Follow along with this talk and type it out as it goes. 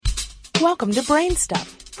Welcome to Brain Stuff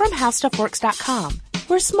from HowStuffWorks.com,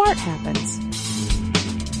 where smart happens.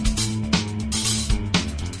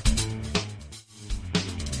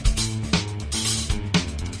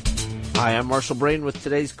 Hi, I'm Marshall Brain with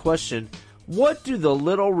today's question. What do the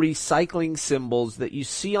little recycling symbols that you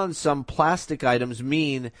see on some plastic items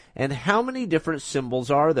mean, and how many different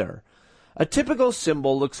symbols are there? A typical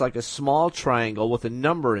symbol looks like a small triangle with a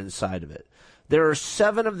number inside of it. There are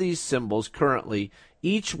 7 of these symbols currently,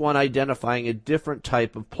 each one identifying a different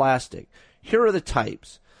type of plastic. Here are the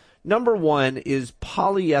types. Number 1 is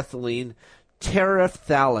polyethylene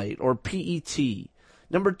terephthalate, or PET.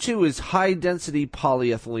 Number 2 is high-density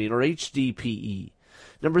polyethylene, or HDPE.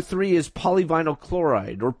 Number 3 is polyvinyl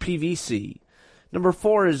chloride, or PVC. Number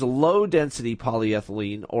 4 is low-density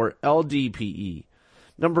polyethylene, or LDPE.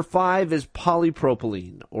 Number 5 is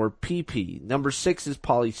polypropylene, or PP. Number 6 is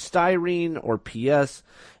polystyrene, or PS.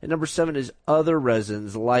 And number 7 is other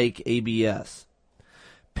resins like ABS.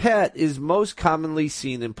 PET is most commonly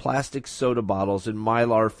seen in plastic soda bottles and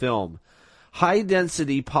Mylar film.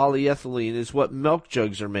 High-density polyethylene is what milk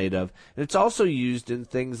jugs are made of, and it's also used in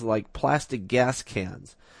things like plastic gas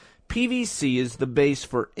cans. PVC is the base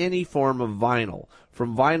for any form of vinyl,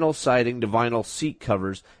 from vinyl siding to vinyl seat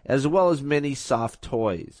covers, as well as many soft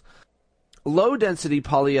toys. Low-density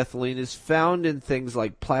polyethylene is found in things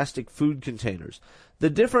like plastic food containers. The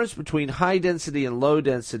difference between high-density and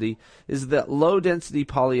low-density is that low-density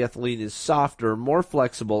polyethylene is softer, more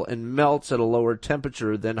flexible, and melts at a lower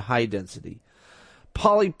temperature than high-density.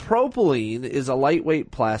 Polypropylene is a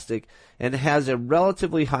lightweight plastic and has a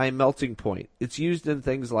relatively high melting point. It's used in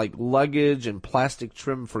things like luggage and plastic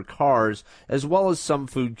trim for cars, as well as some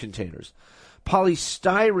food containers.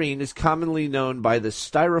 Polystyrene is commonly known by the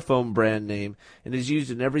Styrofoam brand name and is used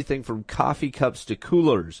in everything from coffee cups to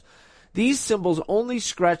coolers. These symbols only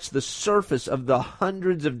scratch the surface of the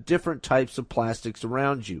hundreds of different types of plastics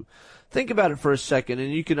around you. Think about it for a second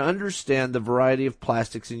and you can understand the variety of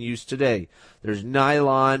plastics in use today. There's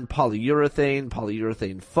nylon,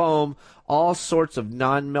 polyurethane foam, all sorts of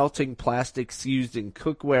non-melting plastics used in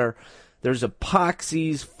cookware. There's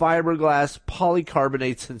epoxies, fiberglass,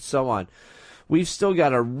 polycarbonates, and so on. We've still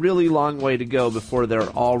got a really long way to go before they're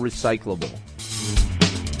all recyclable.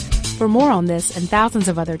 For more on this and thousands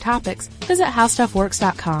of other topics, visit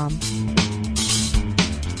HowStuffWorks.com.